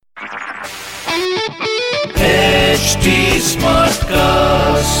HD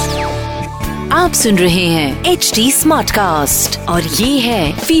Smartcast. आप सुन रहे हैं HD Smartcast और ये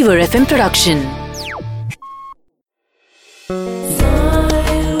है fever FM production.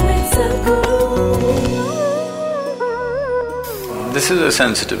 This is a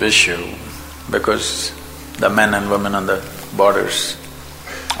sensitive issue because the men and women on the borders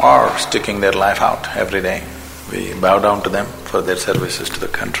are sticking their life out every day. We bow down to them for their services to the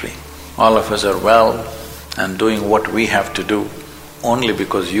country. All of us are well and doing what we have to do only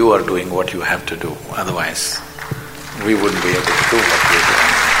because you are doing what you have to do. Otherwise, we wouldn't be able to do what we're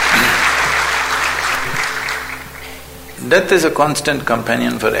doing. Death is a constant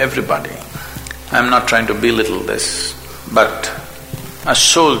companion for everybody. I'm not trying to belittle this, but a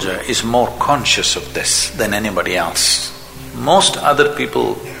soldier is more conscious of this than anybody else. Most other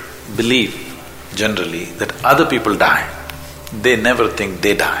people believe, generally, that other people die. They never think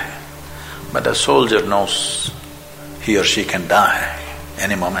they die. But a soldier knows he or she can die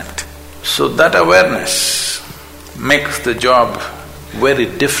any moment. So that awareness makes the job very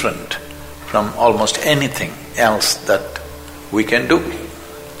different from almost anything else that we can do.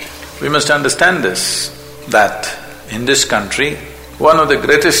 We must understand this, that in this country, one of the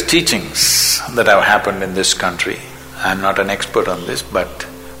greatest teachings that have happened in this country, I'm not an expert on this, but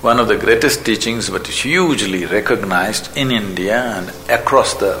one of the greatest teachings that is hugely recognized in India and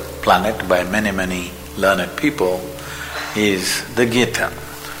across the planet by many learned people is the Gita.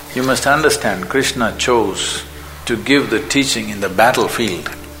 You must understand, Krishna chose to give the teaching in the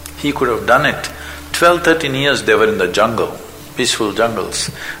battlefield. He could have done it. 12-13 years they were in the jungle, peaceful jungles.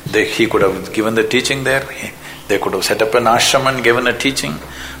 He could have given the teaching there, they could have set up an ashram and given a teaching,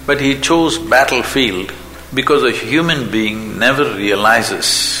 but he chose battlefield because a human being never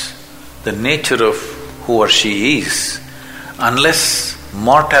realizes the nature of who or she is unless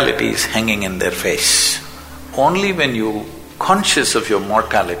mortality is hanging in their face. Only when you're conscious of your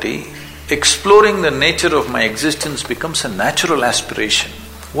mortality, exploring the nature of my existence becomes a natural aspiration.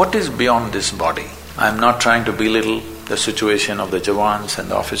 What is beyond this body? I'm not trying to belittle the situation of the Jawans and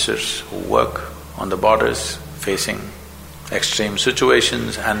the officers who work on the borders, facing extreme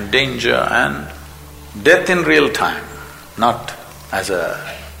situations and danger and death in real time, not as a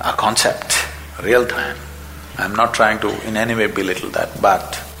concept, real time. I'm not trying to in any way belittle that,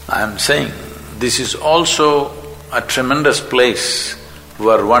 but I'm saying this is also a tremendous place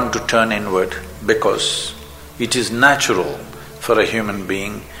where one to turn inward, because it is natural for a human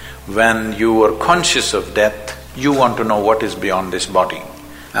being, when you are conscious of death, you want to know what is beyond this body.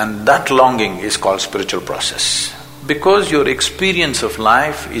 And that longing is called spiritual process. Because your experience of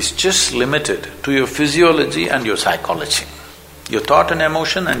life is just limited to your physiology and your psychology, your thought and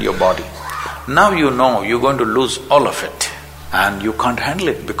emotion and your body. Now you know you're going to lose all of it and you can't handle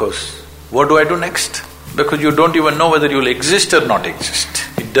it, because what do I do next? Because you don't even know whether you'll exist or not exist.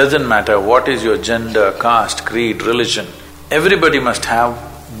 It doesn't matter what is your gender, caste, creed, religion. Everybody must have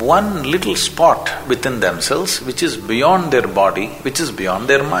one little spot within themselves which is beyond their body, which is beyond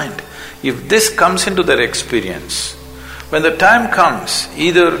their mind. If this comes into their experience, when the time comes,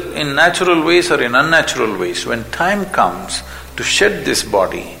 either in natural ways or in unnatural ways, when time comes to shed this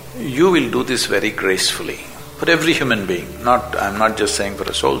body, you will do this very gracefully. For every human being, I'm not just saying for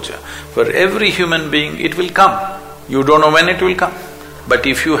a soldier, for every human being it will come. You don't know when it will come. But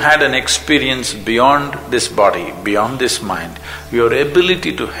if you had an experience beyond this body, beyond this mind, your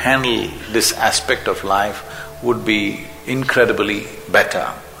ability to handle this aspect of life would be incredibly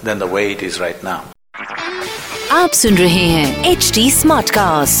better than the way it is right now. आप सुन रहे हैं HD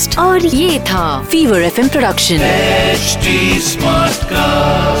Smartcast और ये था fever FM production. HD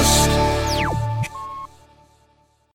Smartcast.